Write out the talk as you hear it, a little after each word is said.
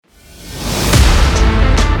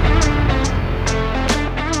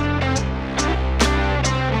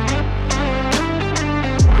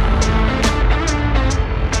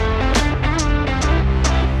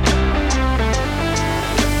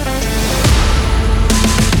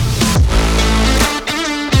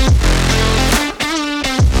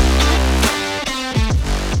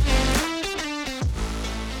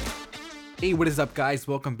what is up, guys?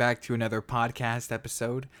 Welcome back to another podcast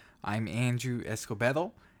episode. I'm Andrew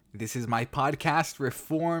Escobedo. This is my podcast,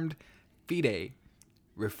 Reformed Fide.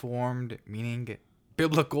 Reformed meaning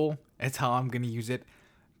biblical. That's how I'm going to use it.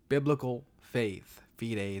 Biblical faith.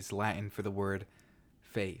 Fide is Latin for the word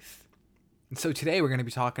faith. And so today we're going to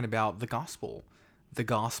be talking about the gospel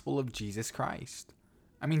of Jesus Christ.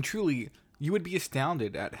 I mean, truly, you would be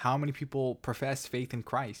astounded at how many people profess faith in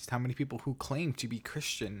Christ, how many people who claim to be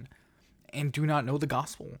Christian and do not know the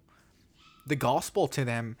gospel. The gospel to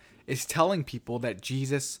them is telling people that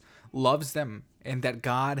Jesus loves them and that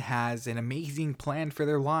God has an amazing plan for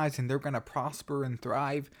their lives and they're going to prosper and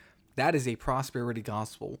thrive. That is a prosperity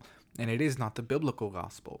gospel, and it is not the biblical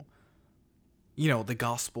gospel. You know, the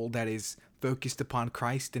gospel that is focused upon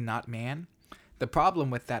Christ and not man. The problem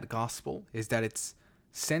with that gospel is that it's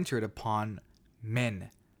centered upon men,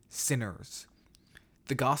 sinners.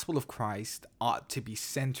 The gospel of Christ ought to be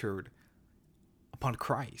centered upon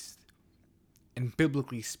Christ. And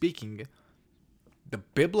biblically speaking, the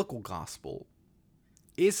biblical gospel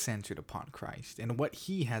is centered upon Christ and what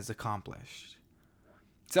he has accomplished.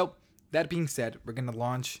 So, that being said, we're going to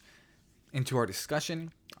launch into our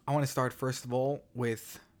discussion. I want to start first of all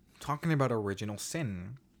with talking about original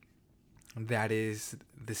sin. That is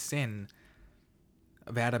the sin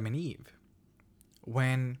of Adam and Eve.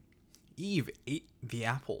 When Eve ate the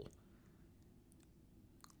apple,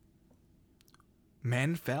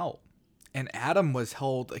 men fell, and Adam was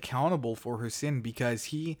held accountable for her sin because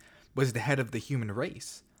he was the head of the human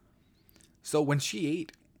race. So when she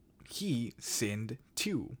ate, he sinned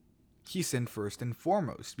too. He sinned first and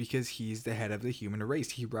foremost because he's the head of the human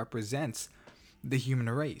race. He represents the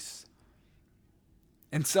human race.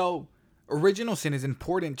 And so original sin is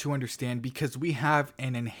important to understand because we have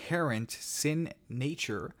an inherent sin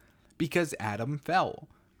nature because Adam fell,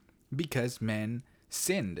 because men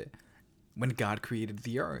sinned when God created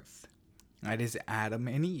the earth. That is Adam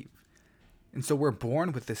and Eve. And so we're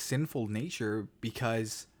born with a sinful nature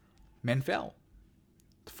because men fell.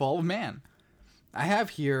 The fall of man. I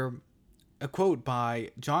have here a quote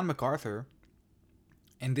by John MacArthur,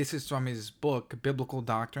 and this is from his book, Biblical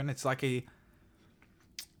Doctrine. It's like a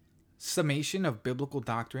summation of biblical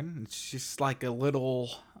doctrine. It's just like a little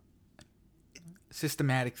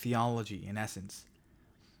systematic theology in essence.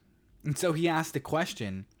 And so he asked the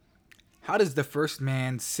question, how does the first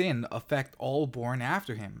man's sin affect all born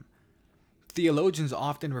after him? Theologians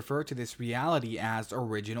often refer to this reality as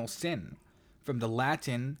original sin, from the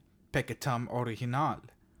Latin peccatum original.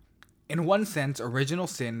 In one sense, original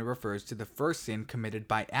sin refers to the first sin committed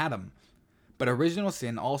by Adam, but original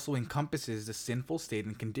sin also encompasses the sinful state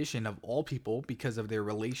and condition of all people because of their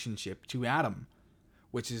relationship to Adam,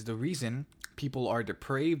 which is the reason people are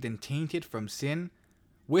depraved and tainted from sin,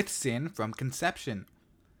 with sin from conception.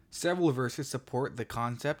 Several verses support the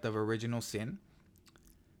concept of original sin,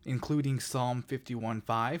 including Psalm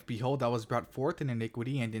 51:5, "Behold, I was brought forth in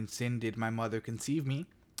iniquity, and in sin did my mother conceive me,"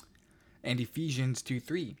 and Ephesians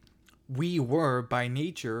 2:3, "We were by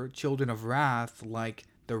nature children of wrath like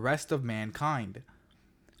the rest of mankind."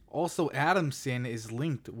 Also, Adam's sin is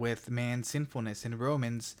linked with man's sinfulness in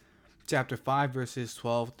Romans chapter 5 verses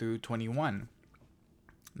 12 through 21.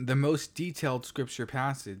 The most detailed scripture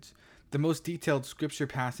passage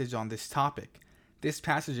on this topic. This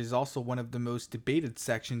passage is also one of the most debated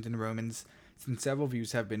sections in Romans, since several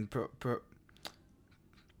views have been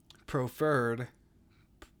preferred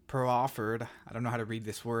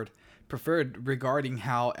regarding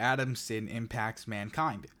how Adam's sin impacts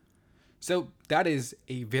mankind. So that is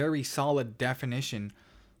a very solid definition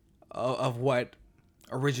of what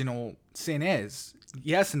original sin is.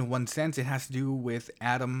 Yes, in one sense, it has to do with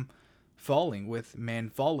Adam falling, with man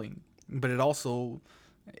falling, but it also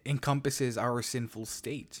encompasses our sinful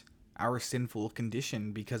state, our sinful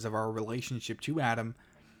condition because of our relationship to Adam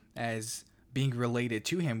as being related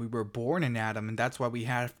to him. We were born in Adam, and that's why we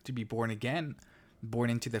have to be born again, born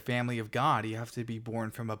into the family of God. You have to be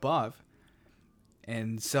born from above.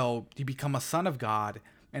 And so you become a son of God,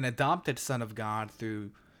 an adopted son of God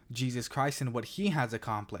through Jesus Christ and what he has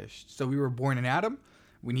accomplished. So we were born in Adam,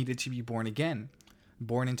 we needed to be born again,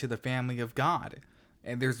 born into the family of God.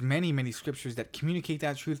 And there's many, many scriptures that communicate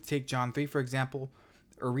that truth. Take John 3, for example,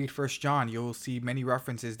 or read 1 John. You'll see many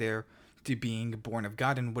references there to being born of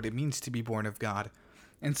God and what it means to be born of God,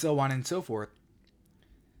 and so on and so forth.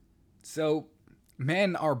 So,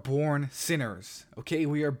 men are born sinners, okay?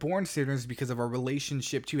 We are born sinners because of our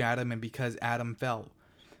relationship to Adam and because Adam fell.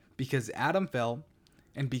 Because Adam fell,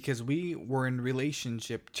 and because we were in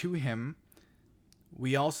relationship to him,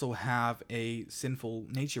 we also have a sinful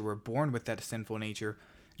nature. We're born with that sinful nature,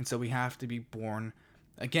 and so we have to be born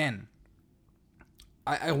again.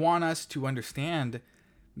 I want us to understand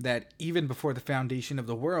that even before the foundation of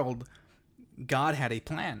the world, God had a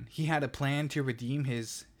plan. He had a plan to redeem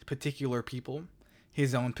his particular people,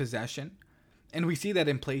 his own possession. And we see that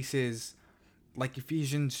in places like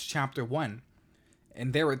Ephesians chapter 1.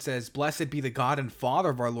 And there it says, "Blessed be the God and Father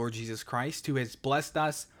of our Lord Jesus Christ, who has blessed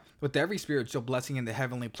us with every spiritual blessing in the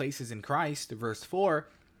heavenly places in Christ." Verse 4,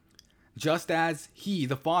 "Just as he,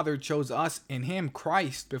 the Father, chose us in him,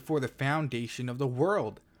 Christ, before the foundation of the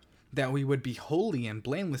world, that we would be holy and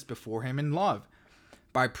blameless before him in love,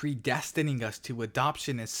 by predestining us to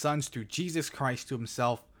adoption as sons through Jesus Christ to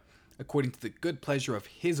himself, according to the good pleasure of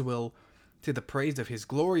his will, to the praise of his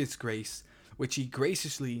glorious grace, which he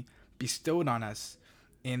graciously bestowed on us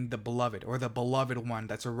in the beloved," or the beloved one.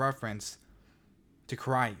 That's a reference to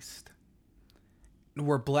Christ.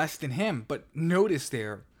 We're blessed in him. But notice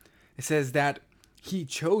there, it says that he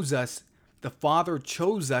chose us, the Father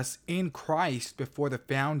chose us in Christ before the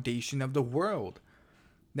foundation of the world.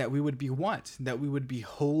 That we would be what? That we would be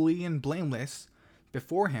holy and blameless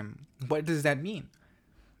before him. What does that mean?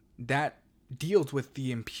 That deals with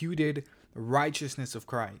the imputed righteousness of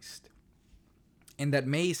Christ. And that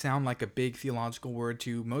may sound like a big theological word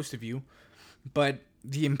to most of you, but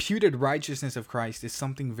the imputed righteousness of Christ is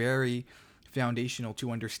something very foundational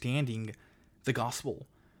to understanding the gospel,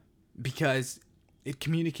 because it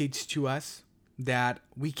communicates to us that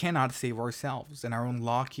we cannot save ourselves in our own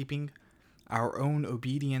law keeping, our own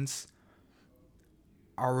obedience,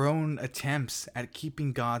 our own attempts at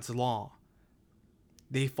keeping God's law.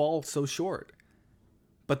 They fall so short.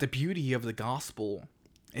 But the beauty of the gospel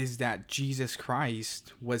is that Jesus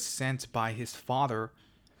Christ was sent by his Father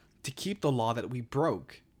to keep the law that we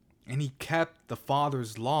broke, and he kept the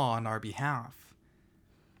Father's law on our behalf.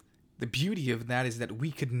 The beauty of that is that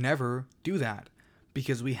we could never do that,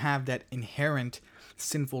 because we have that inherent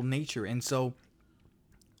sinful nature, and so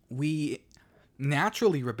we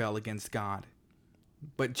naturally rebel against God.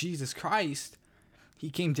 But Jesus Christ, he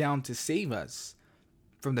came down to save us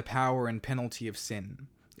from the power and penalty of sin,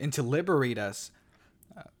 and to liberate us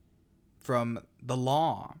from the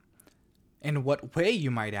law. In what way,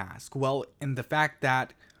 you might ask? Well, in the fact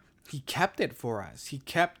that he kept it for us. He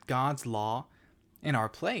kept God's law in our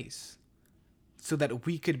place, so that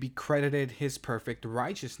we could be credited his perfect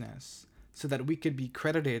righteousness, so that we could be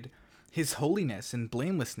credited his holiness and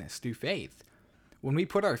blamelessness through faith. When we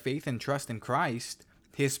put our faith and trust in Christ,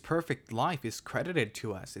 his perfect life is credited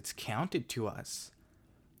to us. It's counted to us.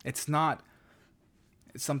 It's not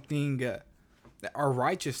something, our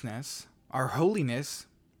righteousness, our holiness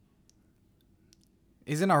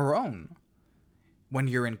isn't our own when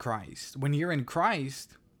you're in Christ. When you're in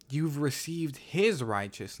Christ, you've received his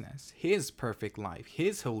righteousness, his perfect life,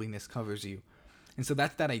 his holiness covers you. And so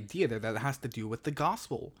that's that idea there that has to do with the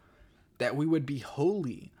gospel, that we would be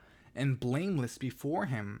holy and blameless before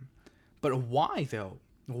him. But why though?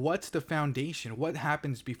 What's the foundation? What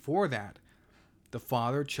happens before that? The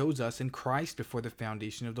Father chose us in Christ before the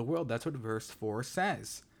foundation of the world. That's what verse 4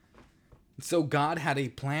 says. So God had a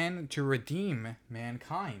plan to redeem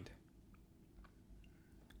mankind.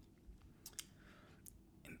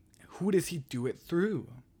 Who does he do it through?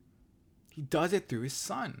 He does it through his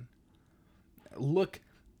Son. Look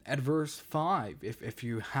at verse 5, if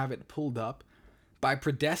you have it pulled up. By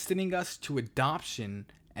predestining us to adoption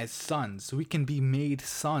as sons, so we can be made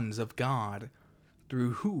sons of God.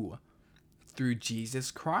 Through who? Through Jesus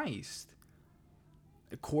Christ.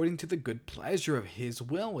 According to the good pleasure of his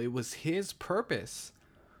will. It was his purpose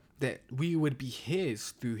that we would be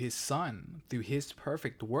his through his Son, through his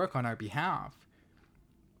perfect work on our behalf.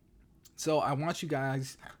 So I want you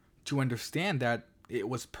guys to understand that it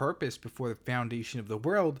was purpose before the foundation of the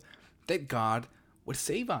world that God would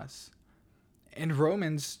save us. In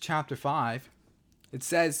Romans chapter 5, it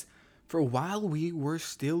says, "For while we were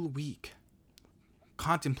still weak,"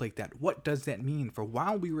 contemplate that. What does that mean? For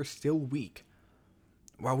while we were still weak,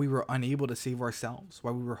 while we were unable to save ourselves,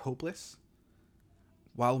 while we were hopeless,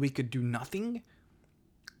 while we could do nothing,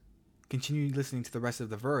 continue listening to the rest of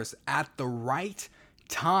the verse. At the right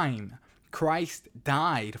time, Christ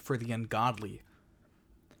died for the ungodly.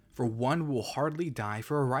 For one will hardly die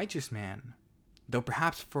for a righteous man, though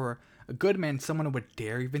perhaps for a good man someone would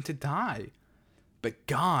dare even to die. But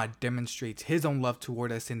God demonstrates his own love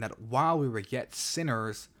toward us in that while we were yet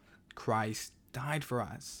sinners, Christ died for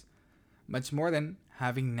us. Much more than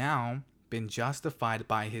having now been justified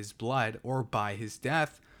by his blood or by his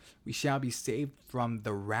death, we shall be saved from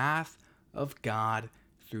the wrath of God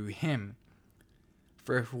through him.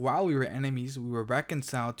 For if while we were enemies, we were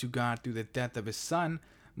reconciled to God through the death of his Son,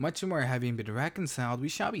 much more having been reconciled, we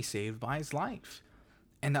shall be saved by his life.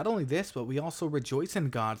 And not only this, but we also rejoice in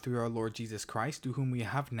God through our Lord Jesus Christ, through whom we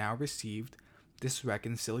have now received this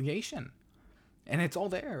reconciliation. And it's all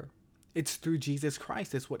there. It's through Jesus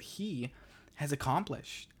Christ. It's what he has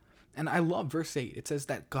accomplished. And I love verse 8. It says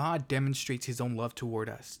that God demonstrates his own love toward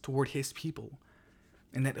us, toward his people.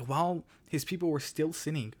 And that while his people were still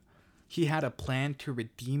sinning, he had a plan to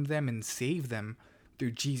redeem them and save them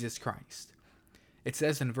through Jesus Christ. It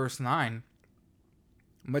says in verse 9,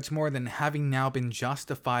 much more than having now been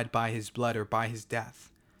justified by his blood or by his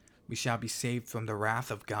death, we shall be saved from the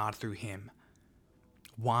wrath of God through him.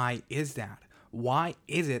 Why is that? Why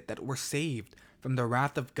is it that we're saved from the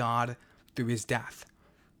wrath of God through his death?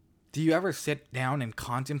 Do you ever sit down and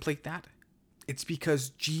contemplate that? It's because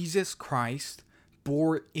Jesus Christ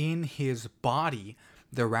bore in his body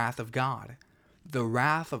the wrath of God. The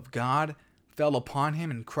wrath of God fell upon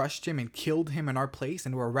him and crushed him and killed him in our place,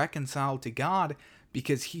 and we're reconciled to God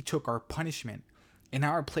because he took our punishment. In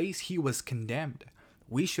our place, he was condemned.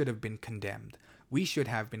 We should have been condemned. We should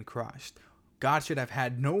have been crushed. God should have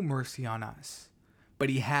had no mercy on us. But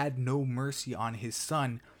he had no mercy on his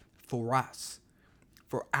son for us,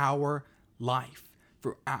 for our life,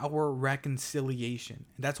 for our reconciliation.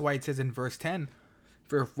 And that's why it says in verse 10,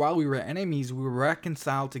 for while we were enemies, we were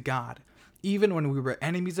reconciled to God. Even when we were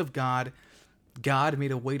enemies of God, God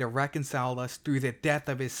made a way to reconcile us through the death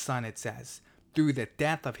of his son, it says. Through the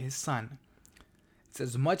death of his son. It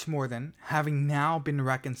says, much more than having now been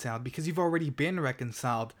reconciled, because you've already been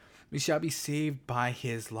reconciled, we shall be saved by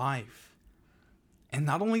his life. And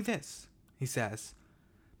not only this, he says,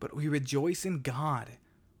 but we rejoice in God.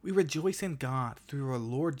 We rejoice in God through our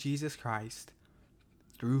Lord Jesus Christ,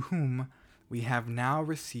 through whom we have now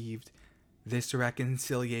received this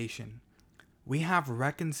reconciliation. We have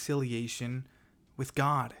reconciliation with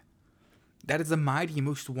God. That is a mighty,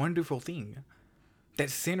 most wonderful thing. That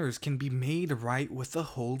sinners can be made right with the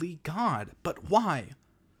holy God. But why?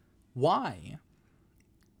 Why?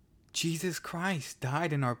 Jesus Christ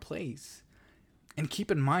died in our place. And keep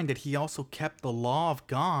in mind that he also kept the law of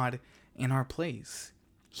God in our place.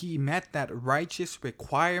 He met that righteous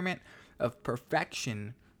requirement of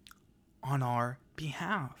perfection on our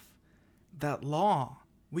behalf. That law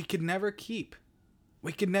we could never keep.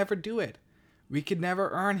 We could never do it. We could never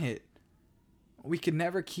earn it. We could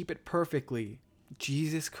never keep it perfectly.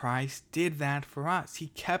 Jesus Christ did that for us. He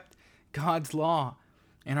kept God's law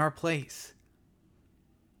in our place.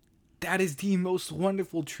 That is the most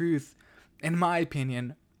wonderful truth, in my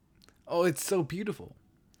opinion. Oh, it's so beautiful.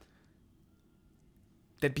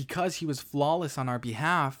 That because he was flawless on our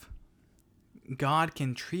behalf, God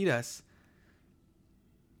can treat us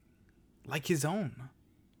like his own.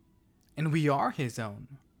 And we are his own.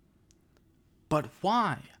 But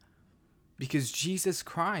why? Because Jesus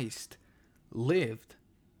Christ lived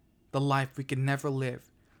the life we could never live.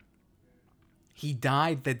 He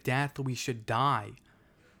died the death we should die.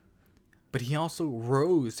 But he also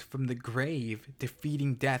rose from the grave,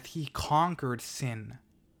 defeating death. He conquered sin.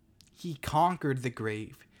 He conquered the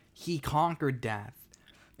grave. He conquered death.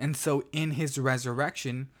 And so in his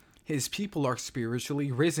resurrection, his people are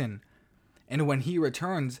spiritually risen. And when he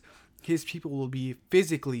returns, his people will be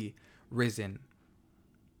physically risen.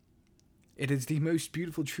 It is the most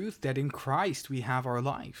beautiful truth that in Christ we have our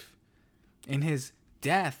life. In his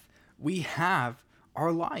death, we have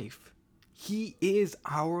our life. He is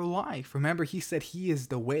our life. Remember, he said he is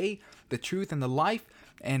the way, the truth, and the life.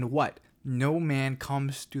 And what? No man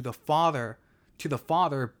comes to the Father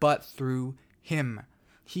but through him.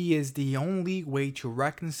 He is the only way to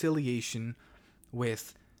reconciliation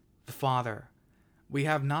with the Father. We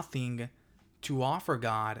have nothing to offer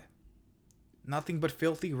God. Nothing but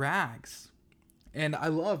filthy rags. And I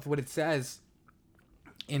love what it says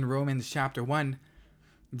in Romans chapter 1,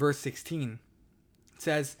 verse 16. It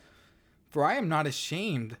says, for I am not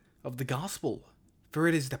ashamed of the gospel, for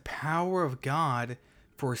it is the power of God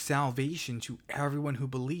for salvation to everyone who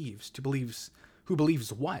believes. Who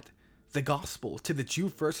believes what? The gospel, to the Jew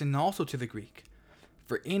first and also to the Greek.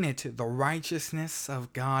 For in it the righteousness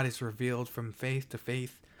of God is revealed from faith to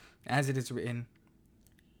faith, as it is written,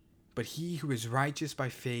 but he who is righteous by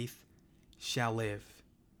faith shall live.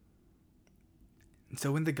 And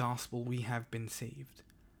so in the gospel we have been saved.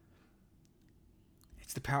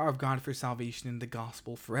 It's the power of God for salvation in the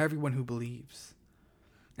gospel for everyone who believes.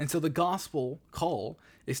 And so the gospel call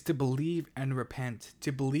is to believe and repent,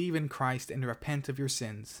 to believe in Christ and repent of your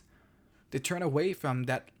sins, to turn away from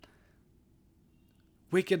that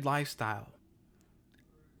wicked lifestyle,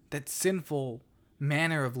 that sinful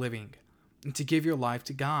manner of living, and to give your life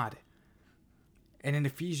to God. And in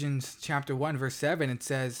Ephesians chapter 1, verse 7, it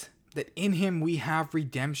says that in him we have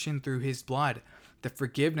redemption through his blood, the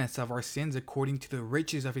forgiveness of our sins according to the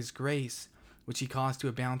riches of his grace, which he caused to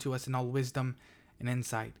abound to us in all wisdom and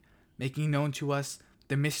insight, making known to us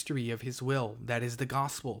the mystery of his will, that is the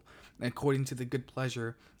gospel, according to the good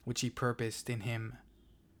pleasure which he purposed in him.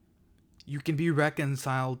 You can be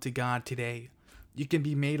reconciled to God today. You can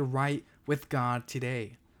be made right with God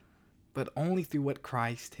today, but only through what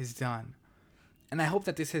Christ has done. And I hope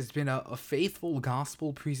that this has been a faithful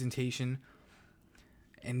gospel presentation,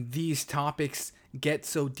 and these topics get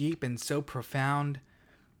so deep and so profound,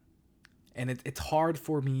 and it's hard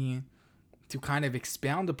for me to kind of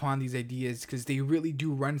expound upon these ideas because they really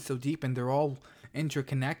do run so deep and they're all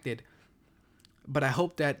interconnected. But I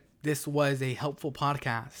hope that this was a helpful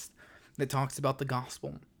podcast that talks about the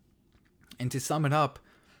gospel. And to sum it up,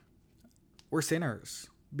 we're sinners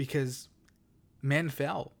because men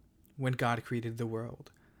fell when God created the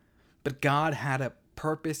world. But God had a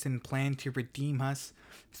purpose and plan to redeem us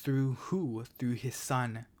through who? Through his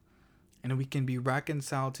Son. And we can be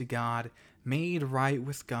reconciled to God, made right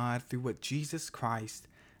with God through what Jesus Christ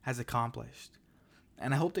has accomplished.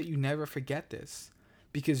 And I hope that you never forget this,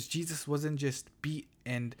 because Jesus wasn't just beat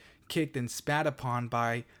and kicked and spat upon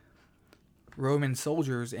by Roman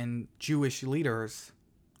soldiers and Jewish leaders.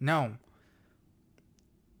 No.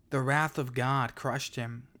 The wrath of God crushed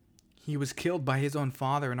him. He was killed by his own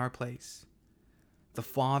Father in our place. The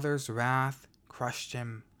Father's wrath crushed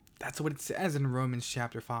him. That's what it says in Romans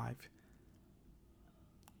chapter 5.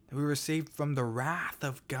 We were saved from the wrath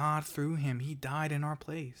of God through him. He died in our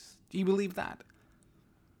place. Do you believe that?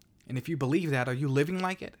 And if you believe that, are you living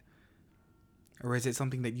like it? Or is it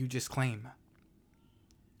something that you just claim?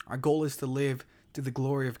 Our goal is to live to the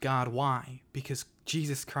glory of God. Why? Because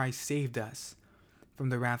Jesus Christ saved us from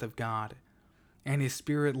the wrath of God. And his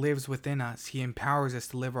Spirit lives within us. He empowers us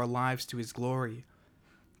to live our lives to his glory.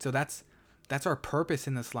 So that's our purpose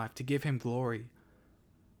in this life, to give him glory.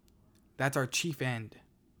 That's our chief end,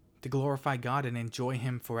 to glorify God and enjoy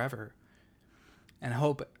him forever. And I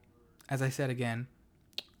hope, as I said again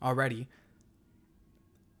already,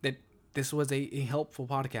 that this was a helpful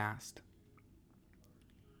podcast.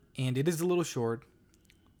 And it is a little short,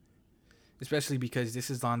 especially because this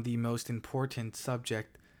is on the most important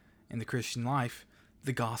subject in the Christian life,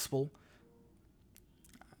 the gospel.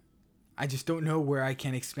 I just don't know where I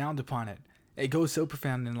can expound upon it. It goes so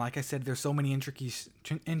profound, and like I said, there's so many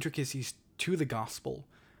intricacies to the gospel.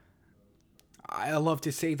 I love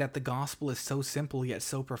to say that the gospel is so simple yet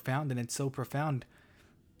so profound, and it's so profound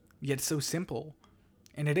yet so simple.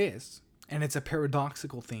 And it is. And it's a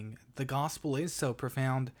paradoxical thing. The gospel is so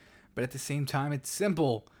profound, but at the same time it's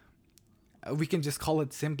simple. We can just call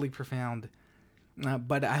it simply profound.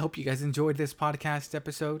 But I hope you guys enjoyed this podcast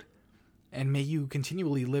episode, and may you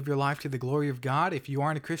continually live your life to the glory of God. If you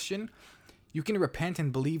aren't a Christian, you can repent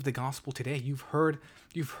and believe the gospel today. You've heard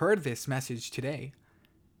this message today.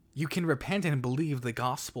 You can repent and believe the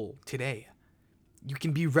gospel today. You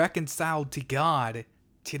can be reconciled to God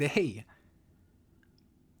today.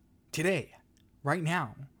 Today. Right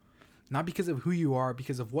now. Not because of who you are,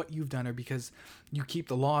 because of what you've done, or because you keep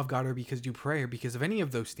the law of God, or because you pray, or because of any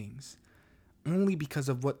of those things. Only because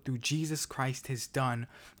of what through Jesus Christ has done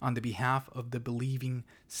on the behalf of the believing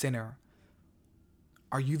sinner.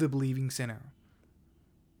 Are you the believing sinner?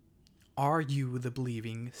 Are you the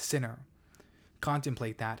believing sinner?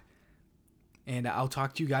 Contemplate that. And I'll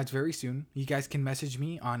talk to you guys very soon. You guys can message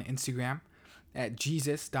me on Instagram at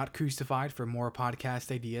jesus.crucified for more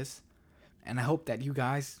podcast ideas. And I hope that you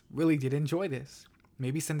guys really did enjoy this.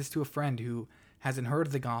 Maybe send this to a friend who hasn't heard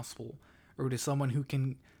of the gospel, or to someone who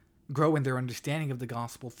can grow in their understanding of the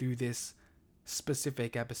gospel through this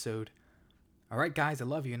specific episode. All right, guys, I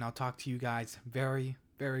love you, and I'll talk to you guys very,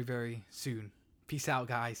 very, very soon. Peace out,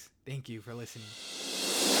 guys. Thank you for listening.